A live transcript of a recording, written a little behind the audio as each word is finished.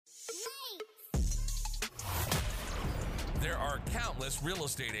There are countless real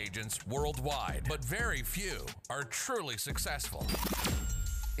estate agents worldwide, but very few are truly successful.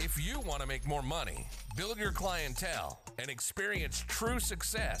 If you want to make more money, build your clientele, and experience true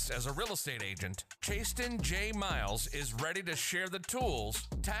success as a real estate agent, Chasten J. Miles is ready to share the tools,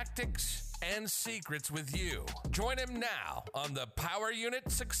 tactics, and secrets with you. Join him now on the Power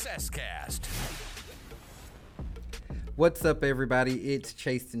Unit Success Cast. What's up, everybody? It's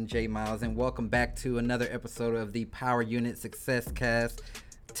Chasten J. Miles, and welcome back to another episode of the Power Unit Success Cast.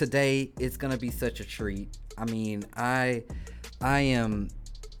 Today, it's going to be such a treat. I mean, I am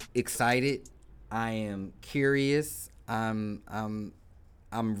excited. I am curious. I'm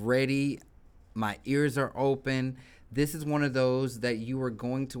ready. My ears are open. This is one of those that you are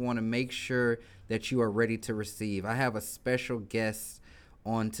going to want to make sure that you are ready to receive. I have a special guest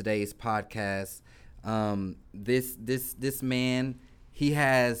on today's podcast. This man, he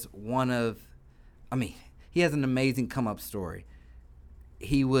has he has an amazing come up story.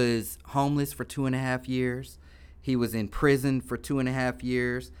 He was homeless for 2.5 years. He was in prison for 2.5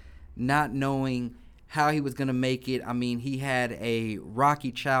 years, not knowing how he was going to make it. I mean, he had a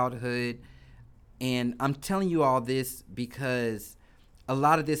rocky childhood. And I'm telling you all this because a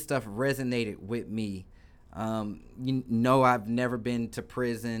lot of this stuff resonated with me. I've never been to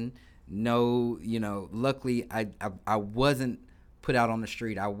prison. Luckily I wasn't put out on the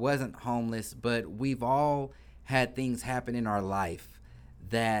street. I wasn't homeless, but we've all had things happen in our life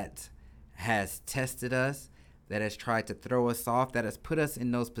that has tested us, that has tried to throw us off, that has put us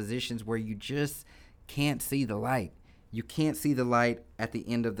in those positions where you just can't see the light. You can't see the light at the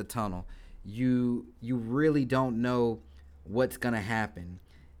end of the tunnel. You really don't know what's going to happen.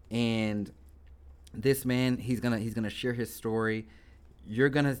 And this man, he's going to share his story. You're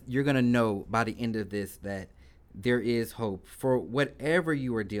going to know by the end of this that there is hope for whatever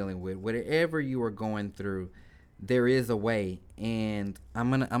you are dealing with, whatever you are going through. There is a way, and I'm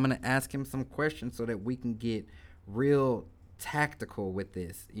gonna ask him some questions so that we can get real tactical with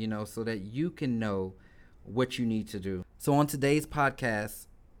this, so that you can know what you need to do. So on today's podcast,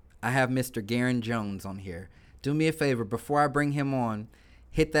 I have Mr. Garrain Jones on here. Do me a favor, before I bring him on,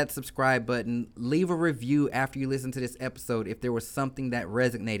 hit that subscribe button. Leave a review after you listen to this episode if there was something that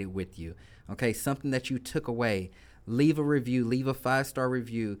resonated with you, okay, something that you took away. Leave a review, leave a 5-star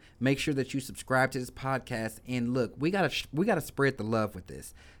review. Make sure that you subscribe to this podcast. And look, we gotta spread the love with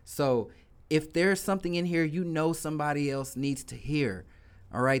this. So if there's something in here somebody else needs to hear,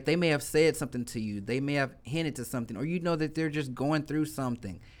 all right, they may have said something to you, they may have hinted to something, or that they're just going through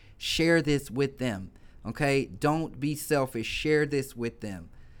something, share this with them. Okay, don't be selfish. Share this with them.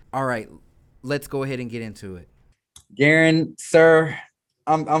 All right, let's go ahead and get into it. Garrain, sir,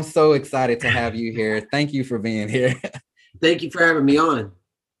 I'm so excited to have you here. Thank you for being here. Thank you for having me on.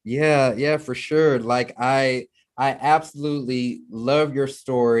 Yeah, for sure. Like I absolutely love your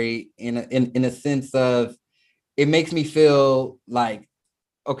story in a sense of it makes me feel like,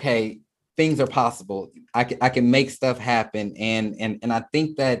 okay, things are possible. I can make stuff happen, and I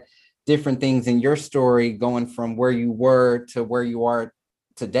think that different things in your story going from where you were to where you are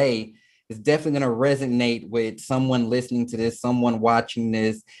today is definitely going to resonate with someone listening to this, someone watching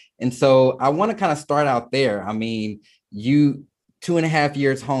this. And so I want to kind of start out there. I mean, you 2.5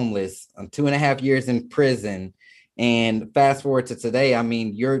 years homeless, 2.5 years in prison, and fast forward to today. I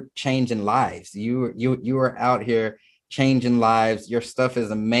mean, you're changing lives. You are out here changing lives. Your stuff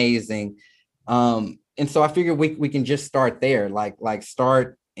is amazing. And so I figured we can just start there, like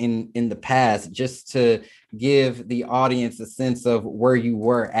start in the past, just to give the audience a sense of where you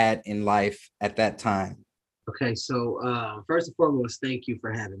were at in life at that time. Okay, so first and foremost, thank you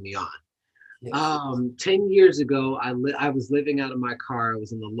for having me on. Yes. 10 years ago, I was living out of my car. I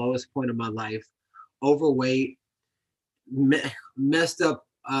was in the lowest point of my life, overweight, messed up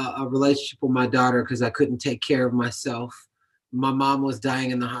a relationship with my daughter because I couldn't take care of myself. My mom was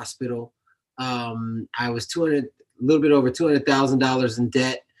dying in the hospital. I was a little bit over $200,000 in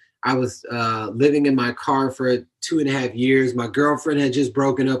debt. I was living in my car for 2.5 years. My girlfriend had just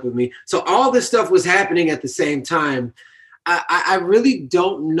broken up with me. So all this stuff was happening at the same time. I really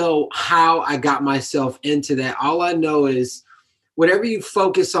don't know how I got myself into that. All I know is whatever you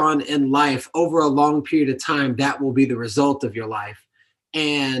focus on in life over a long period of time, that will be the result of your life.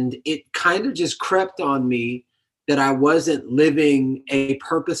 And it kind of just crept on me that I wasn't living a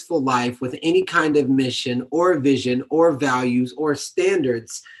purposeful life with any kind of mission or vision or values or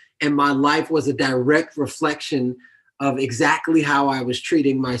standards. And my life was a direct reflection of exactly how I was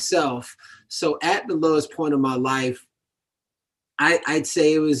treating myself. So at the lowest point of my life, I'd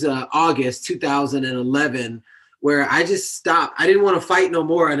say it was August 2011, where I just stopped. I didn't want to fight no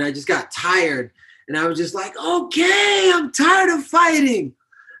more. And I just got tired. And I was just like, okay, I'm tired of fighting.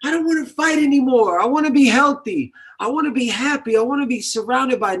 I don't want to fight anymore. I want to be healthy. I want to be happy. I want to be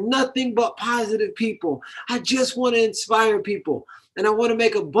surrounded by nothing but positive people. I just want to inspire people. And I want to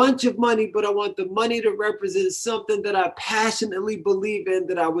make a bunch of money, but I want the money to represent something that I passionately believe in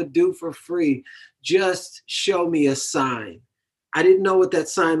that I would do for free. Just show me a sign. I didn't know what that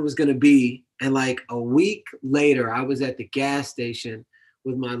sign was going to be. And like a week later, I was at the gas station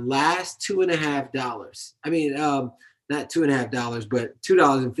with my last $2.50. I mean, not $2.50, but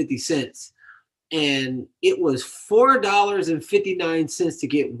 $2.50. And it was $4.59 to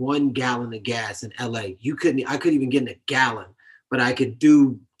get 1 gallon of gas in LA. I couldn't even get in a gallon, but I could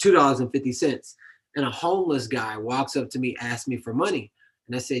do $2.50. And a homeless guy walks up to me, asks me for money.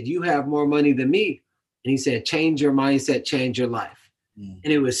 And I said, you have more money than me. And he said, change your mindset, change your life.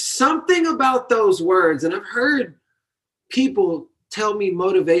 And it was something about those words. And I've heard people tell me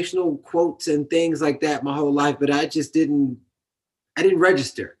motivational quotes and things like that my whole life, but I didn't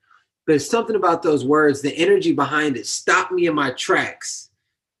register. But it's something about those words, the energy behind it stopped me in my tracks.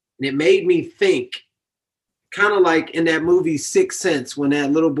 And it made me think, kind of like in that movie Sixth Sense, when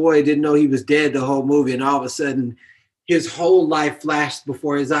that little boy didn't know he was dead the whole movie, and all of a sudden his whole life flashed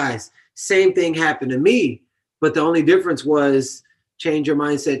before his eyes. Same thing happened to me, but the only difference was change your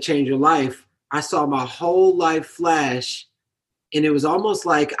mindset, change your life. I saw my whole life flash, and it was almost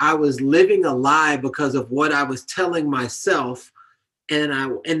like I was living a lie because of what I was telling myself.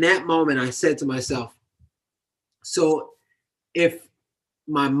 And in that moment, I said to myself, so if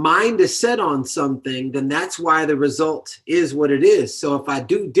my mind is set on something, then that's why the result is what it is. So if I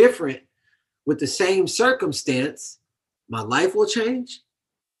do different with the same circumstance, my life will change.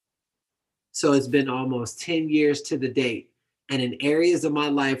 So it's been almost 10 years to the date. And in areas of my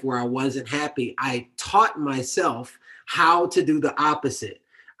life where I wasn't happy, I taught myself how to do the opposite.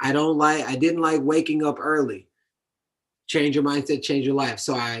 I didn't like waking up early. Change your mindset, change your life.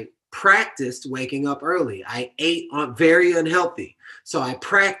 So I practiced waking up early. I ate very unhealthy. So I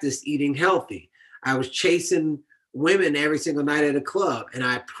practiced eating healthy. I was chasing women every single night at a club, and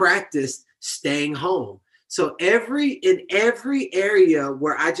I practiced staying home. So in every area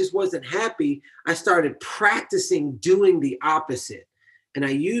where I just wasn't happy, I started practicing doing the opposite. And I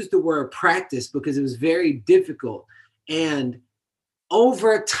used the word practice because it was very difficult. And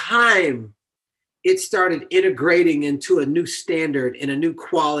over time, it started integrating into a new standard and a new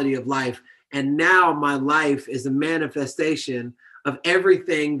quality of life. And now my life is a manifestation of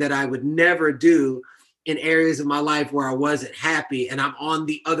everything that I would never do in areas of my life where I wasn't happy, and I'm on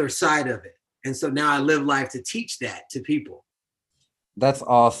the other side of it. And so now I live life to teach that to people. That's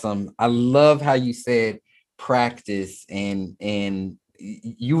awesome. I love how you said practice, and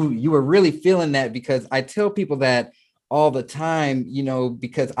you were really feeling that, because I tell people that all the time,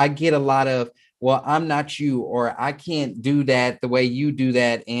 because I get a lot of, well, I'm not you, or I can't do that the way you do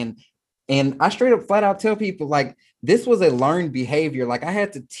that. And I straight up flat out tell people, like, this was a learned behavior. Like, I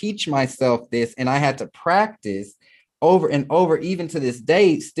had to teach myself this, and I had to practice over and over, even to this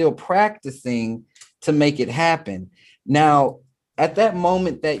day, still practicing to make it happen. Now, at that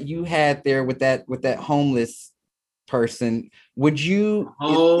moment that you had there with that homeless person, would you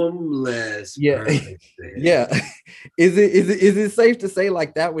homeless yeah person. Yeah, is it safe to say,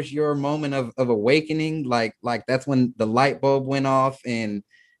 like, that was your moment of awakening, like that's when the light bulb went off and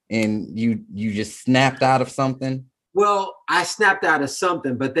you just snapped out of something? Well, I snapped out of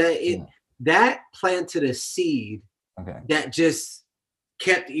something, but that planted a seed. Okay. That just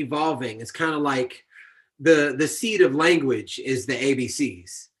kept evolving. It's kind of like the seed of language is the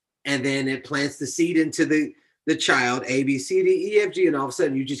ABCs, and then it plants the seed into the child, A, B, C, D, E, F, G, and all of a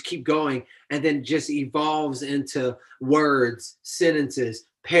sudden you just keep going, and then just evolves into words, sentences,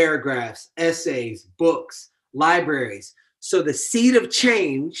 paragraphs, essays, books, libraries. So the seed of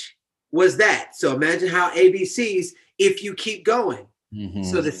change was that. So imagine how ABCs, if you keep going. Mm-hmm.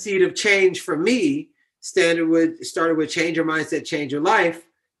 So the seed of change for me started with change your mindset, change your life.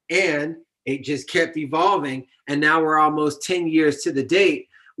 And it just kept evolving. And now we're almost 10 years to the date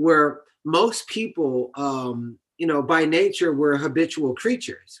where most people, by nature, we're habitual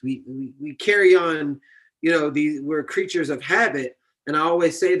creatures. We carry on, we're creatures of habit. And I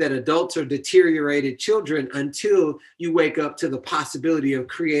always say that adults are deteriorated children until you wake up to the possibility of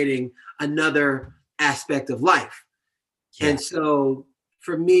creating another aspect of life. Yeah. And so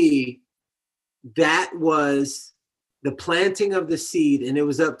for me, that was the planting of the seed, and it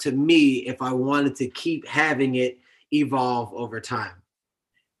was up to me if I wanted to keep having it evolve over time.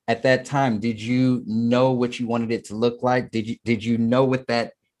 At that time, did you know what you wanted it to look like? Did you know what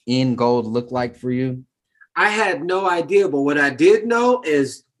that end goal looked like for you? I had no idea, but what I did know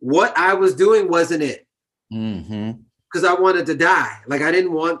is what I was doing wasn't it. Mm-hmm. Because I wanted to die. Like, I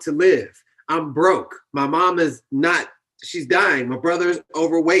didn't want to live. I'm broke. My mom is not, she's dying. My brother's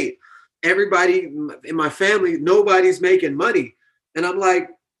overweight. Everybody in my family, nobody's making money. And I'm like,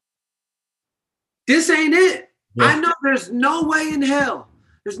 this ain't it. Yeah. I know there's no way in hell,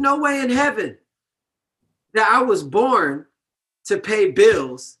 there's no way in heaven that I was born to pay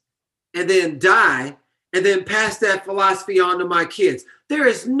bills and then die and then pass that philosophy on to my kids. There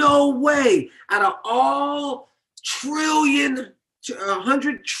is no way out of all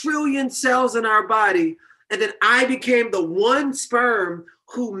 100 trillion cells in our body, and then I became the one sperm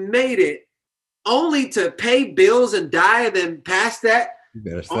who made it only to pay bills and die and then pass that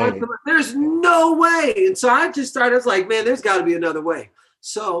on. There's no way. And so I just started, I was like, man, there's got to be another way.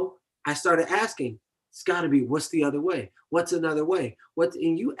 So I started asking, it's got to be, what's the other way? What's another way?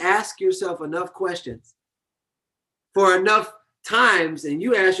 And you ask yourself enough questions for enough times, and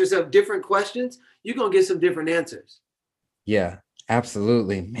you ask yourself different questions, you're going to get some different answers. Yeah,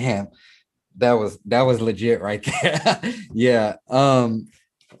 absolutely, man. That was legit right there. Yeah.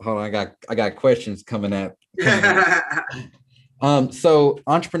 Hold on, I got questions coming up. So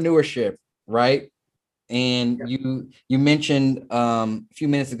entrepreneurship, right? And you mentioned a few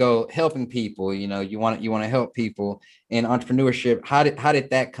minutes ago helping people. You know, you want to help people in entrepreneurship. How did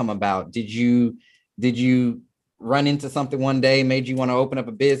that come about? Did you run into something one day made you want to open up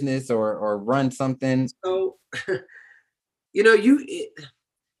a business or run something? So, you know,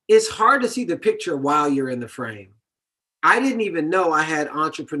 it's hard to see the picture while you're in the frame. I didn't even know I had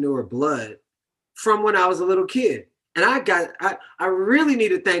entrepreneur blood from when I was a little kid. And I really need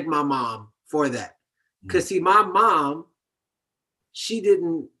to thank my mom for that. Because see, my mom, she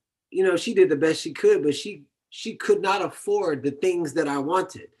didn't, you know, she did the best she could, but she could not afford the things that I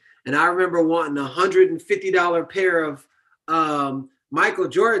wanted. And I remember wanting a $150 pair of Michael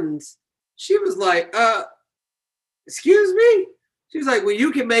Jordans. She was like, excuse me? She was like, well,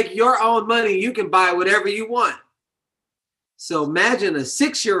 you can make your own money. You can buy whatever you want. So imagine a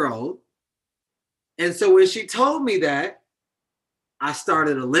 6-year-old. And so when she told me that, I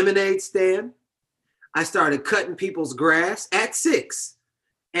started a lemonade stand. I started cutting people's grass at 6.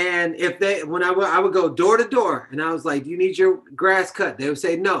 And I would go door to door and I was like, do you need your grass cut? They would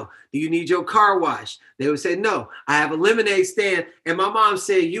say, no. Do you need your car washed? They would say, no. I have a lemonade stand. And my mom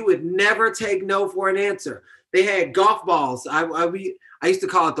said, you would never take no for an answer. They had golf balls. I used to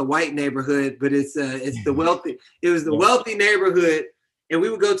call it the white neighborhood, but it's the wealthy. It was the wealthy neighborhood. And we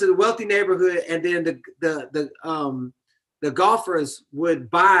would go to the wealthy neighborhood, and then the golfers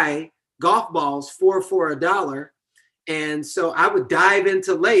would buy golf balls for $1. And so I would dive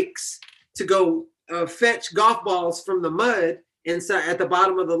into lakes to go fetch golf balls from the mud inside at the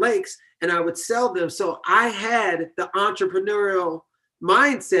bottom of the lakes, and I would sell them. So I had the entrepreneurial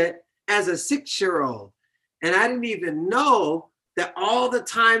mindset as a 6-year-old. And I didn't even know that all the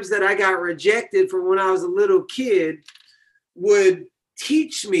times that I got rejected from when I was a little kid would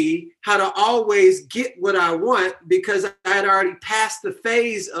teach me how to always get what I want, because I had already passed the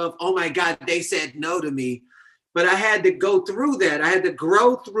phase of, oh my God, they said no to me. But I had to go through that. I had to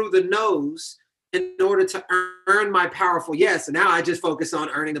grow through the no's in order to earn my powerful yes. And now I just focus on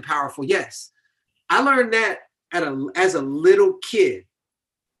earning the powerful yes. I learned that as a little kid.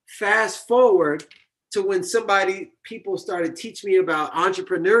 Fast forward to when people started teaching me about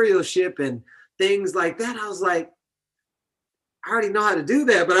entrepreneurship and things like that. I was like, I already know how to do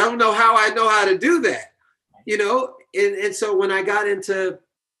that, but I don't know how I know how to do that, you know? And so when I got into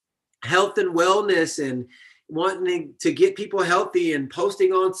health and wellness and wanting to get people healthy and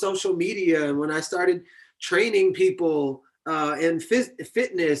posting on social media, and when I started training people in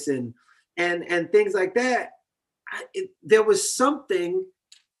fitness and things like that, there was something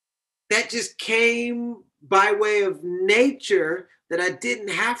that just came by way of nature that I didn't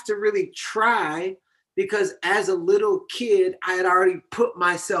have to really try, because as a little kid, I had already put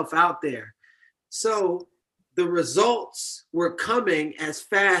myself out there. So the results were coming as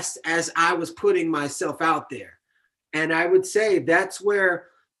fast as I was putting myself out there. And I would say that's where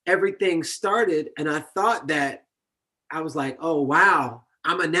everything started. And I thought that I was like, oh, wow,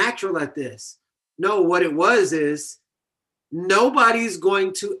 I'm a natural at this. No, what it was is nobody's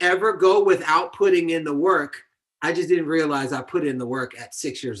going to ever go without putting in the work. I just didn't realize I put in the work at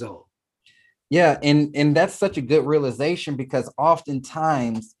 6 years old. Yeah. And that's such a good realization, because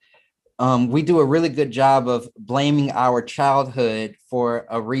oftentimes we do a really good job of blaming our childhood for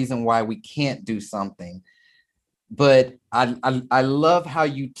a reason why we can't do something. But I love how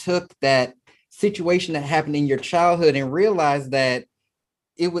you took that situation that happened in your childhood and realized that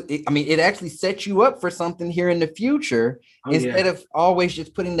it actually sets you up for something here in the future, instead of always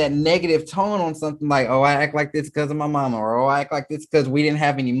just putting that negative tone on something like, oh, I act like this because of my mama, or oh, I act like this because we didn't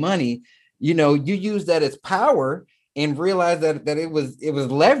have any money. You know, you use that as power and realize that it was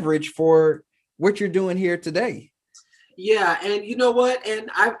leverage for what you're doing here today. Yeah, and you know what?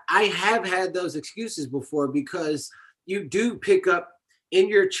 And I have had those excuses before, because you do pick up in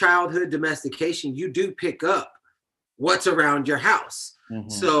your childhood domestication, you do pick up what's around your house. Mm-hmm.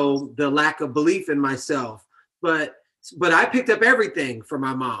 So the lack of belief in myself, but I picked up everything from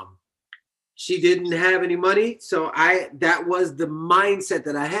my mom. She didn't have any money, so that was the mindset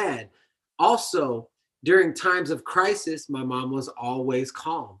that I had. Also, during times of crisis, my mom was always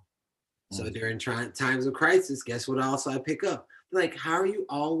calm. So during times of crisis, guess what else I pick up? Like, how are you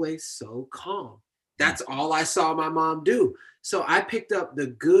always so calm? That's all I saw my mom do. So I picked up the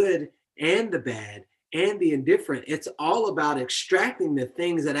good and the bad and the indifferent. It's all about extracting the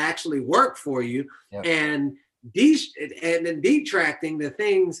things that actually work for you, and then detracting the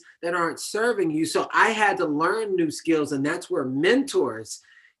things that aren't serving you. So I had to learn new skills, and that's where mentors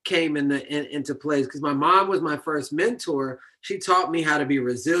came into place, because my mom was my first mentor. She taught me how to be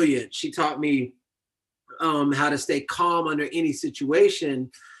resilient. She taught me how to stay calm under any situation.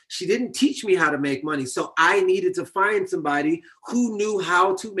 She didn't teach me how to make money. So I needed to find somebody who knew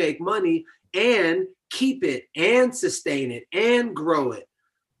how to make money and keep it and sustain it and grow it.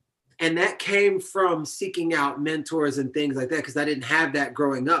 And that came from seeking out mentors and things like that, because I didn't have that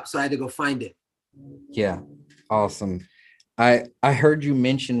growing up. So I had to go find it. Yeah. Awesome. I heard you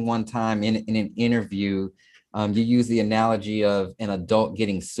mention one time in an interview, you use the analogy of an adult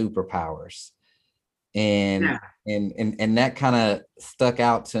getting superpowers. And that kind of stuck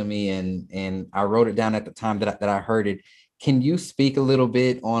out to me, and I wrote it down at the time that I heard it. Can you speak a little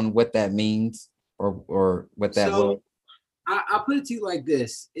bit on what that means, or what that was? I'll put it to you like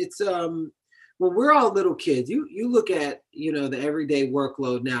this. It's when we're all little kids, you look at, the everyday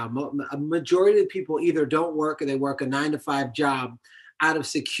workload now. A majority of people either don't work, or they work a 9-to-5 job out of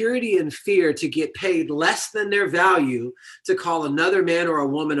security and fear to get paid less than their value to call another man or a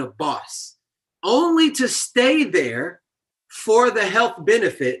woman a boss, only to stay there for the health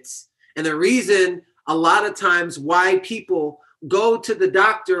benefits. And the reason a lot of times why people go to the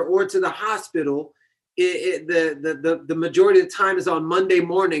doctor or to the hospital, the majority of the time is on Monday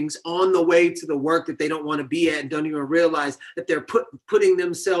mornings on the way to the work that they don't want to be at, and don't even realize that they're putting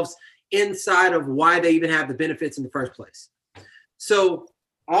themselves inside of why they even have the benefits in the first place. So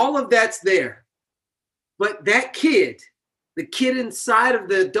all of that's there. But that kid, the kid inside of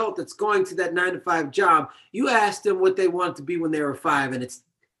the adult that's going to that 9-to-5 job, you ask them what they want to be when they were 5, and it's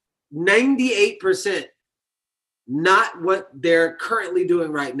 98% not what they're currently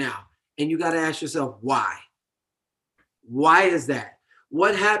doing right now. And you got to ask yourself, why? Why is that?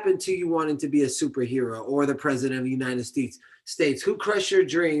 What happened to you wanting to be a superhero or the president of the United States? Who crushed your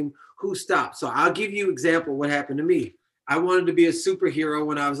dream? Who stopped? So I'll give you an example of what happened to me. I wanted to be a superhero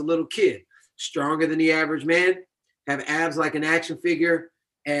when I was a little kid. Stronger than the average man, have abs like an action figure,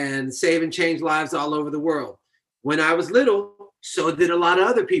 and save and change lives all over the world. When I was little, so did a lot of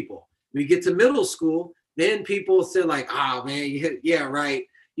other people. We get to middle school, then people say like, oh man, yeah, right.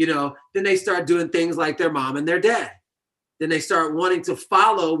 Then they start doing things like their mom and their dad. Then they start wanting to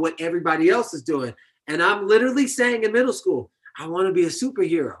follow what everybody else is doing. And I'm literally saying in middle school, I want to be a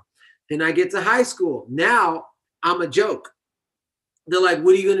superhero. Then I get to high school. Now I'm a joke. They're like,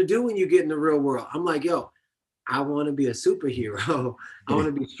 what are you going to do when you get in the real world? I'm like, yo, I want to be a superhero. I want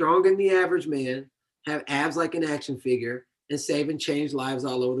to be stronger than the average man, have abs like an action figure, and save and change lives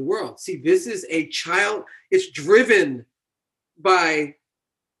all over the world. See, this is a child. It's driven by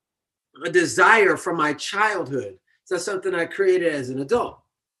a desire from my childhood. So that's something I created as an adult.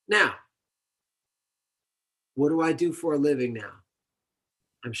 Now, what do I do for a living now?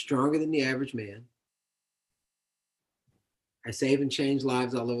 I'm stronger than the average man. I save and change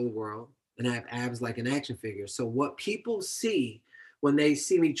lives all over the world, and I have abs like an action figure. So what people see when they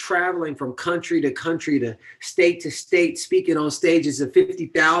see me traveling from country to country, to state, speaking on stages of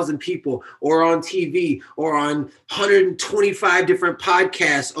 50,000 people, or on TV, or on 125 different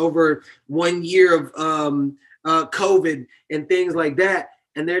podcasts over 1 year of COVID and things like that.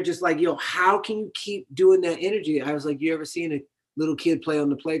 And they're just like, yo, how can you keep doing that energy? I was like, you ever seen a little kid play on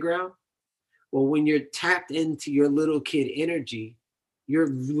the playground? Well, when you're tapped into your little kid energy, you're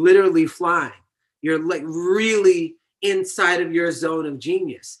literally flying. You're like really inside of your zone of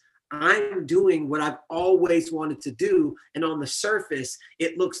genius. I'm doing what I've always wanted to do. And on the surface,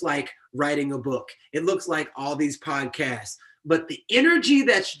 it looks like writing a book. It looks like all these podcasts. But the energy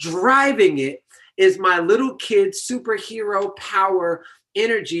that's driving it is my little kid superhero power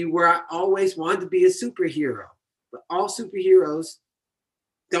energy where I always wanted to be a superhero. But all superheroes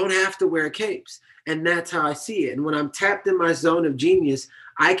don't have to wear capes. And that's how I see it. And when I'm tapped in my zone of genius,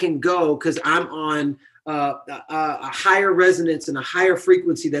 I can go because I'm on a higher resonance and a higher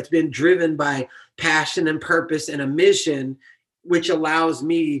frequency that's been driven by passion and purpose and a mission, which allows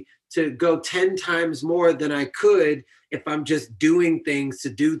me to go 10 times more than I could if I'm just doing things to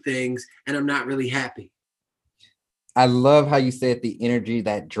do things and I'm not really happy. I love how you said the energy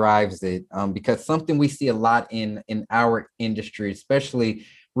that drives it, because something we see a lot in our industry, especially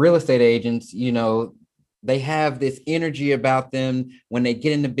real estate agents, they have this energy about them when they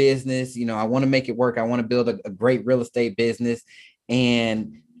get into business. I want to make it work. I want to build a great real estate business.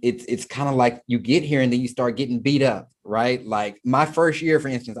 And it's kind of like you get here and then you start getting beat up, right? Like my first year, for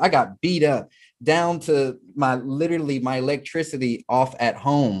instance, I got beat up down to my electricity off at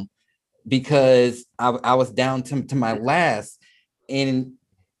home because I was down to my last. And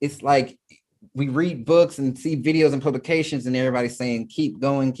it's like we read books and see videos and publications and everybody's saying, keep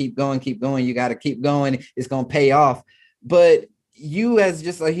going, keep going, keep going. You got to keep going. It's going to pay off. But you as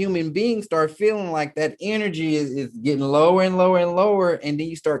just a human being start feeling like that energy is getting lower and lower and lower. And then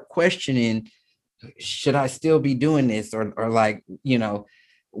you start questioning, should I still be doing this? Or like,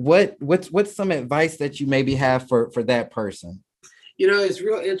 what's some advice that you maybe have for that person? It's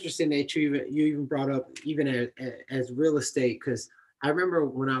real interesting that you even brought up even as real estate, because I remember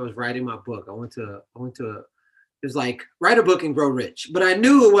when I was writing my book, I went to it was like, write a book and grow rich. But I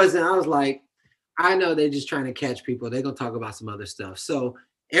knew it wasn't. I was like, I know they're just trying to catch people. They're going to talk about some other stuff. So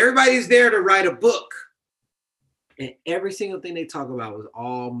everybody's there to write a book. And every single thing they talk about was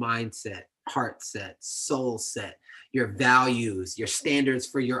all mindset, heart set, soul set, your values, your standards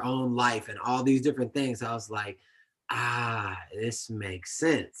for your own life, and all these different things. I was like, this makes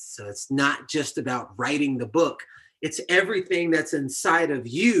sense. So it's not just about writing the book. It's everything that's inside of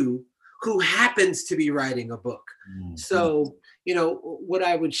you who happens to be writing a book. Mm-hmm. So, what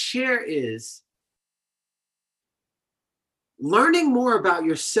I would share is learning more about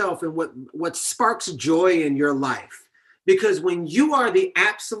yourself and what sparks joy in your life. Because when you are the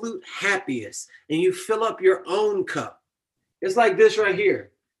absolute happiest and you fill up your own cup, it's like this right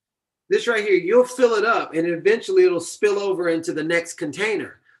here. This right here, you'll fill it up and eventually it'll spill over into the next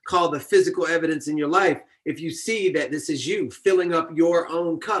container called the physical evidence in your life. If you see that this is you filling up your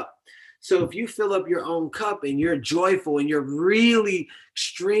own cup. So if you fill up your own cup and you're joyful and you're really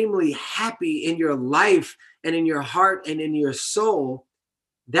extremely happy in your life and in your heart and in your soul,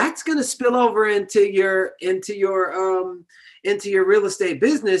 that's going to spill over into your real estate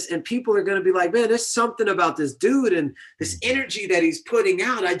business. And people are going to be like, man, there's something about this dude and this energy that he's putting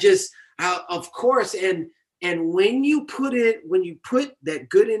out. Of course. And when you put that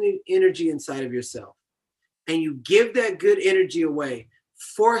good energy inside of yourself and you give that good energy away,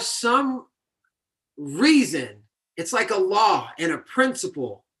 for some reason, it's like a law and a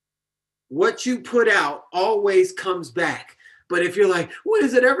principle. What you put out always comes back. But if you're like, when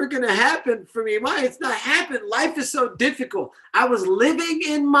is it ever going to happen for me? It's not happened. Life is so difficult. I was living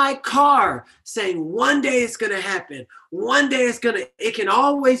in my car saying, one day it's going to happen. One day it can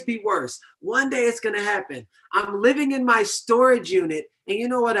always be worse. One day it's going to happen. I'm living in my storage unit. And you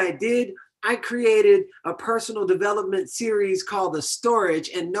know what I did? I created a personal development series called The Storage,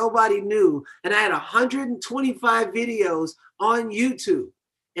 and nobody knew. And I had 125 videos on YouTube.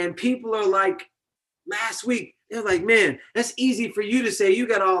 And people are like, last week, they're like, man, that's easy for you to say. You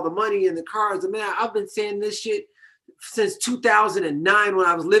got all the money in the cars. And man, I've been saying this shit since 2009 when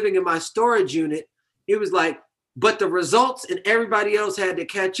I was living in my storage unit. It was like, but the results and everybody else had to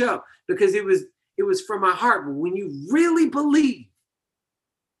catch up because it was from my heart. But when you really believe,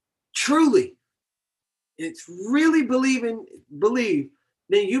 truly, it's really believe,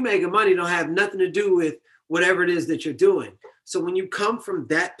 then you making money don't have nothing to do with whatever it is that you're doing. So when you come from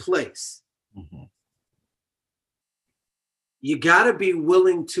that place, mm-hmm. You got to be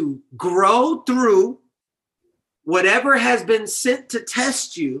willing to grow through whatever has been sent to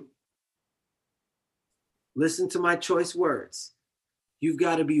test you. Listen to my choice words. You've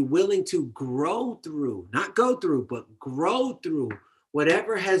got to be willing to grow through, not go through, but grow through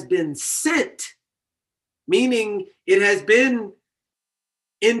whatever has been sent, meaning it has been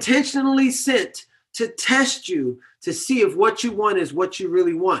intentionally sent to test you to see if what you want is what you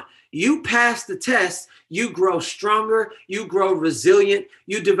really want. You pass the test, you grow stronger, you grow resilient,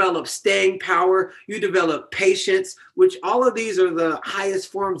 you develop staying power, you develop patience, which all of these are the highest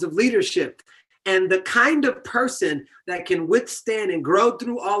forms of leadership. And the kind of person that can withstand and grow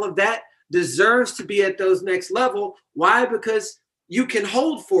through all of that deserves to be at those next level. Why? Because you can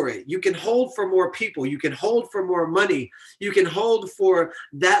hold for it. You can hold for more people. You can hold for more money. You can hold for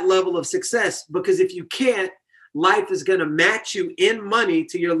that level of success, because if you can't, life is going to match you in money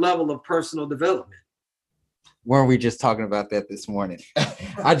to your level of personal development. Weren't we just talking about that this morning?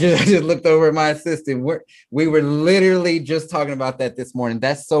 I just looked over at my assistant. We were literally just talking about that this morning.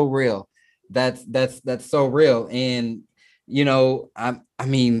 That's so real. That's so real. And you know, I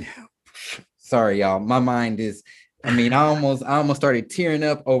mean, sorry, y'all. My mind is. I mean, I almost started tearing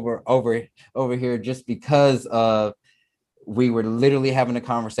up over here just because of we were literally having a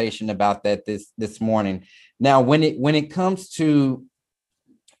conversation about that this morning. Now, when it comes to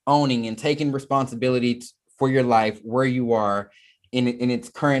owning and taking responsibility for your life, where you are in its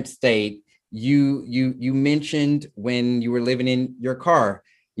current state, you mentioned when you were living in your car,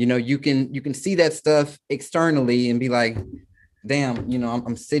 you know, you can see that stuff externally and be like, damn, you know,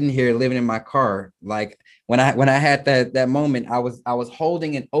 I'm sitting here living in my car. Like when I had that moment, I was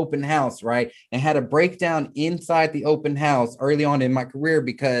holding an open house, right? And had a breakdown inside the open house early on in my career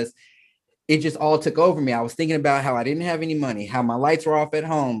because it just all took over me. I was thinking about how I didn't have any money, how my lights were off at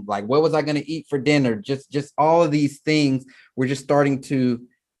home. Like, what was I going to eat for dinner? Just all of these things were just starting to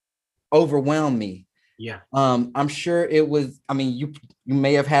overwhelm me. Yeah. I'm sure it was, I mean, you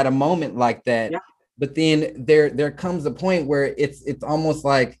may have had a moment like that. Yeah. But then there comes a point where it's almost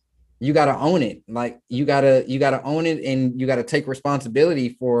like you got to own it. Like you got to own it, and you got to take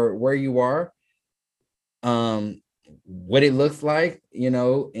responsibility for where you are, what it looks like, you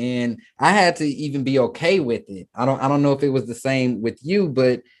know. And I had to even be okay with it. I don't know if it was the same with you,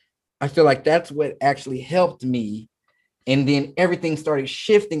 but I feel like that's what actually helped me. And then everything started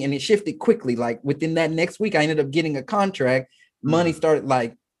shifting, and it shifted quickly. Like within that next week, I ended up getting a contract. Money started,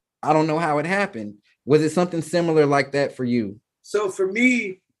 like, I don't know how it happened. Was it something similar like that for you? So for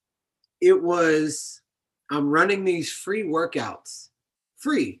me, it was, I'm running these free workouts,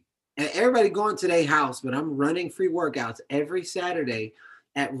 free. And everybody going to their house, but I'm running free workouts every Saturday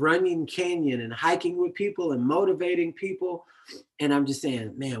at Runyon Canyon and hiking with people and motivating people. And I'm just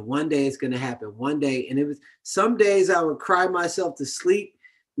saying, man, one day it's going to happen, one day. And it was, some days I would cry myself to sleep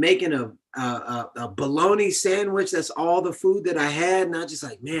making a bologna sandwich. That's all the food that I had. And I was just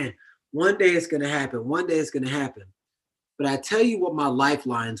like, man, one day it's going to happen. One day it's going to happen. But I tell you what my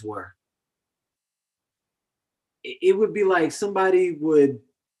lifelines were. It would be like somebody would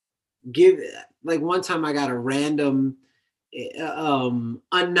give, like one time I got a random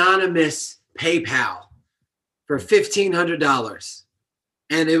anonymous PayPal for $1,500.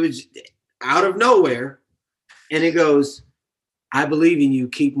 And it was out of nowhere. And it goes, I believe in you.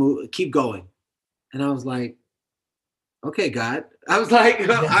 Keep going. And I was like, okay, God. I was like,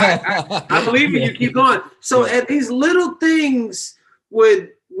 I believe in you. Keep going. So and these little things would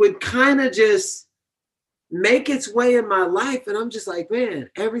kind of just make its way in my life. And I'm just like, man,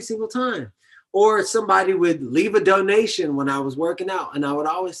 every single time. Or somebody would leave a donation when I was working out. And I would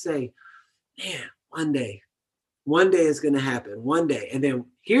always say, man, one day it's going to happen. One day. And then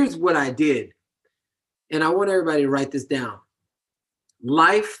here's what I did. And I want everybody to write this down.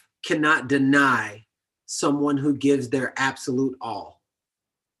 Life cannot deny someone who gives their absolute all.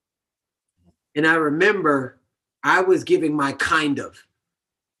 And I remember I was giving my kind of.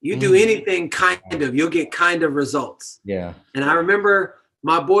 You do anything kind of, you'll get kind of results. Yeah. And I remember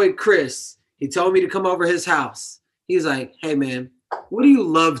my boy Chris, he told me to come over his house. He's like, hey man, what do you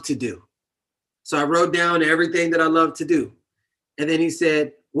love to do? So I wrote down everything that I love to do. And then he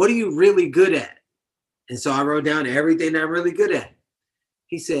said, what are you really good at? And so I wrote down everything that I'm really good at.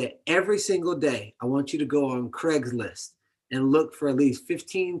 He said, every single day, I want you to go on Craigslist and look for at least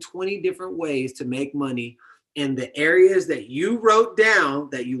 15, 20 different ways to make money in the areas that you wrote down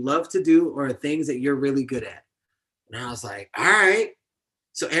that you love to do or things that you're really good at. And I was like, all right.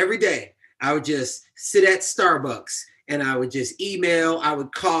 So every day I would just sit at Starbucks and I would just email, I would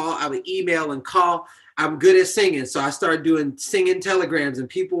email and call. I'm good at singing. So I started doing singing telegrams, and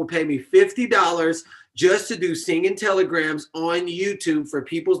people would pay me $50 just to do singing telegrams on YouTube for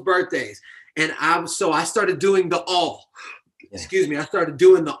people's birthdays. And I started doing the all. Excuse me. I started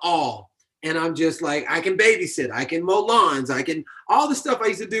doing the all. And I'm just like, I can babysit. I can mow lawns. I can, all the stuff I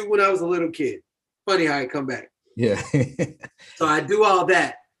used to do when I was a little kid. Funny how I come back. Yeah. So I do all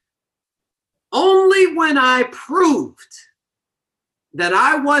that. Only when I proved that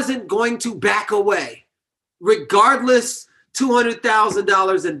I wasn't going to back away, regardless,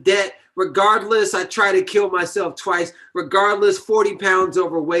 $200,000 in debt, regardless, I tried to kill myself twice, regardless, 40 pounds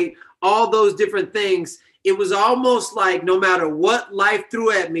overweight, all those different things. It was almost like no matter what life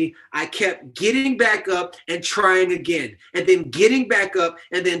threw at me, I kept getting back up and trying again, and then getting back up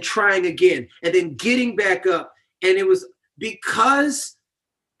and then trying again, and then getting back up. And it was because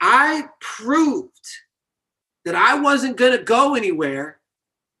I proved that I wasn't going to go anywhere,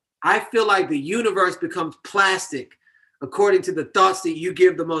 I feel like the universe becomes plastic according to the thoughts that you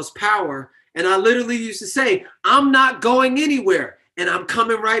give the most power. And I literally used to say, I'm not going anywhere, and I'm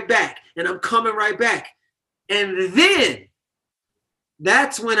coming right back, and I'm coming right back. And then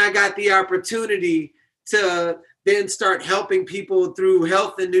that's when I got the opportunity to then start helping people through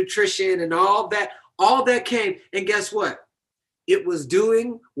health and nutrition and all that came. And guess what? It was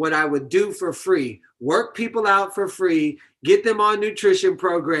doing what I would do for free, work people out for free, get them on nutrition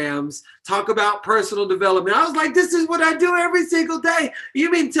programs, talk about personal development. I was like, this is what I do every single day.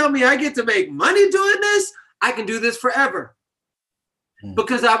 You mean tell me I get to make money doing this? I can do this forever.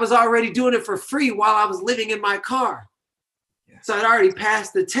 Because I was already doing it for free while I was living in my car. Yes. So I'd already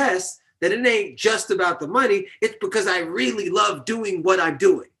passed the test that it ain't just about the money. It's because I really love doing what I'm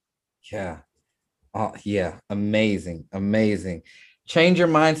doing. Yeah. Oh, yeah. Amazing. Amazing. Change Your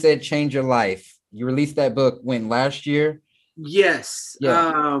Mindset, Change Your Life. You released that book when, last year? Yes.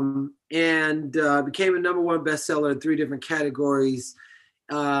 Yeah. And became a #1 bestseller in 3 different categories.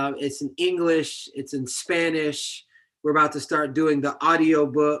 It's in English. It's in Spanish. We're about to start doing the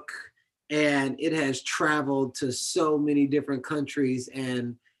audiobook, and it has traveled to so many different countries,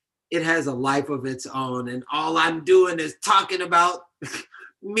 and it has a life of its own. And all I'm doing is talking about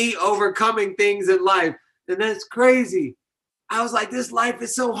me overcoming things in life. And that's crazy. I was like, this life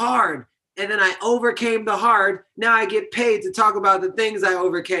is so hard. And then I overcame the hard. Now I get paid to talk about the things I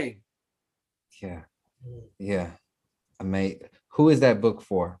overcame. Yeah. Yeah. Amazing. Who is that book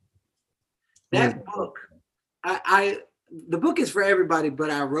for? That book, the book is for everybody,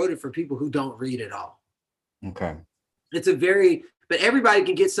 but I wrote it for people who don't read at all. Okay. But everybody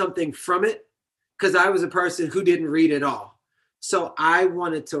can get something from it, because I was a person who didn't read at all. So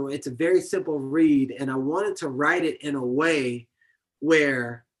it's a very simple read, and I wanted to write it in a way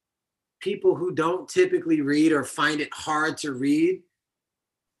where people who don't typically read or find it hard to read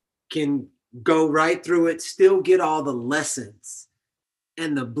can go right through it, still get all the lessons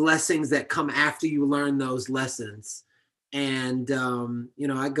and the blessings that come after you learn those lessons. And,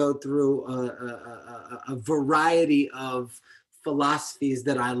 I go through a variety of philosophies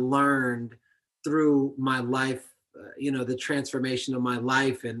that I learned through my life, the transformation of my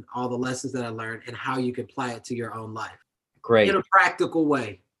life and all the lessons that I learned, and how you can apply it to your own life. Great. In a practical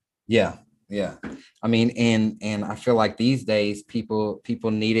way. Yeah. Yeah. I mean, and I feel like these days people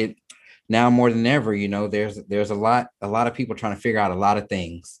need it now more than ever. There's a lot of people trying to figure out a lot of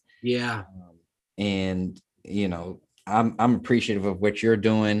things. Yeah. And I'm appreciative of what you're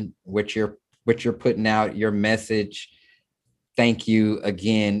doing, what you're putting out, your message. Thank you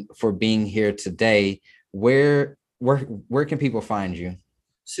again for being here today. Where can people find you?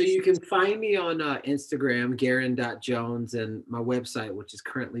 So you can find me on Instagram, Garrain.Jones, and my website, which is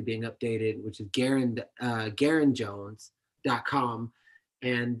currently being updated, which is GarrainJones.com.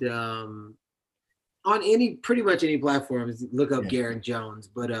 And on pretty much any platform, look up Garrain Jones.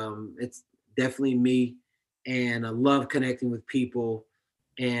 But it's definitely me, and I love connecting with people.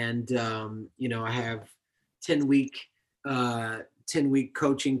 And I have 10-week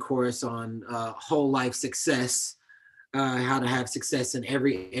coaching course on whole life success. How to have success in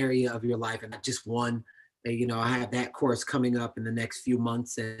every area of your life, and not just one. I have that course coming up in the next few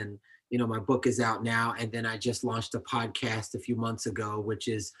months, and my book is out now. And then I just launched a podcast a few months ago, which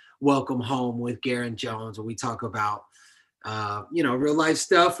is Welcome Home with Garrain Jones, where we talk about real life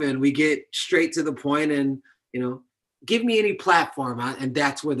stuff, and we get straight to the point, and give me any platform, and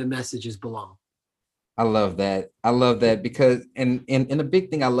that's where the messages belong. I love that because and the big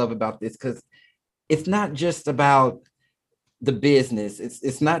thing I love about this, because it's not just about the business.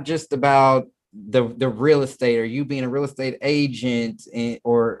 It's not just about the real estate, or you being a real estate agent,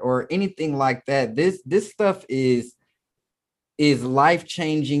 or anything like that. This stuff is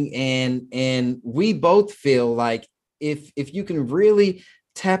life-changing, and we both feel like if you can really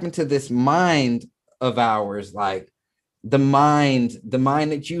tap into this mind of ours, like the mind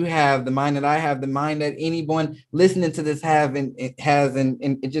that you have, the mind that I have, the mind that anyone listening to this has,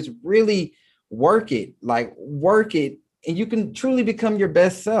 and just really work it, and you can truly become your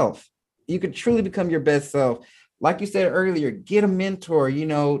best self. You could truly become your best self. Like you said earlier, get a mentor,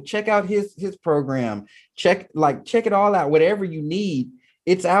 check out his program, check it all out. Whatever you need,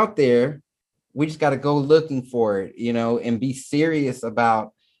 it's out there. We just got to go looking for it, and be serious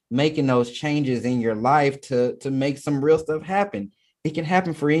about making those changes in your life to make some real stuff happen. It can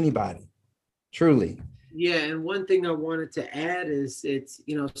happen for anybody, truly. Yeah. And one thing I wanted to add is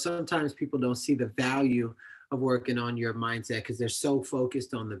sometimes people don't see the value of working on your mindset because they're so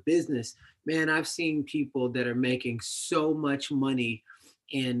focused on the business. Man, I've seen people that are making so much money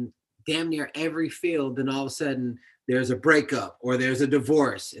in damn near every field, and all of a sudden there's a breakup or there's a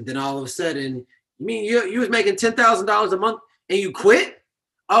divorce, and then all of a sudden, you mean you was making $10,000 a month and you quit?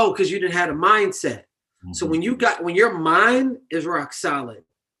 Oh, because you didn't have a mindset. So when your mind is rock solid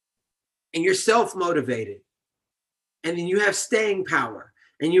and you're self-motivated, and then you have staying power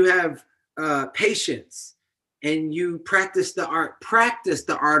and you have patience, and you practice the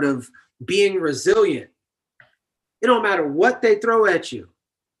art of being resilient, it don't matter what they throw at you,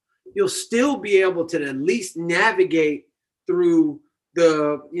 you'll still be able to at least navigate through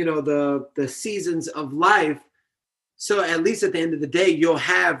the seasons of life. So at least at the end of the day, you'll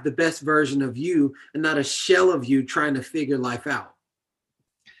have the best version of you and not a shell of you trying to figure life out.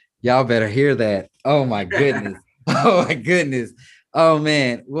 Y'all better hear that. Oh my goodness. Oh my goodness. Oh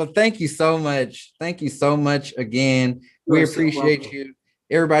man. Well, thank you so much. Thank you so much again. We appreciate you.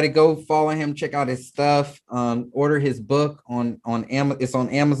 Everybody go follow him, check out his stuff, order his book on Amazon. It's on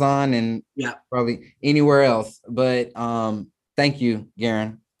Amazon and probably anywhere else. But thank you,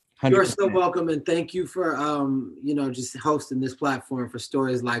 Garrain. 100%. You're so welcome, and thank you for just hosting this platform for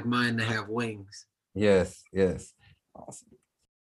stories like mine to have wings. Yes. Awesome.